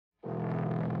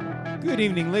Good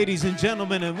evening, ladies and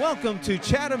gentlemen, and welcome to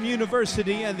Chatham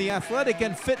University and the Athletic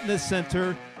and Fitness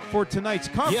Center for tonight's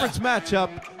conference matchup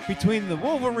between the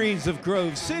Wolverines of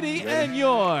Grove City and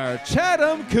your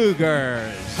Chatham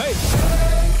Cougars. Hey,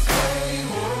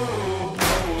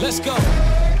 let's go.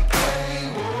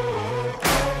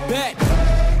 Bet.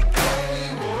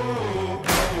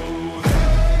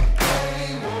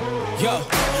 Yo,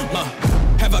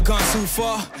 have I gone too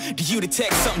far? Do you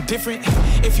detect something different?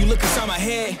 If you look inside my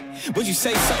head, would you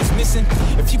say something's missing?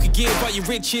 If you could give all your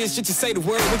riches just to say the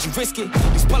word, would you risk it?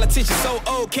 These politicians so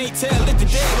old, can't tell if they're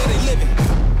dead or they living.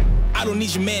 I don't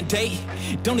need your mandate,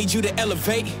 don't need you to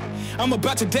elevate. I'm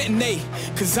about to detonate,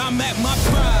 cause I'm at my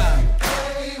prime.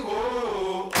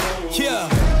 Yeah.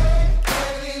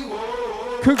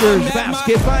 Cougars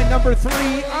basket by number 3,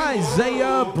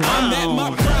 Isaiah Brown. I'm at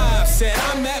my prime, said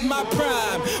I'm at my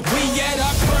prime. We at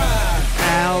our prime.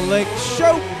 Alex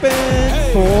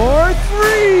Chopin for 3.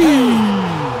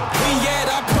 We at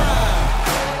our prime.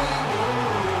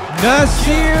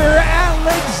 Nasir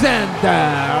Alexander.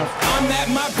 I'm at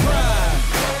my prime.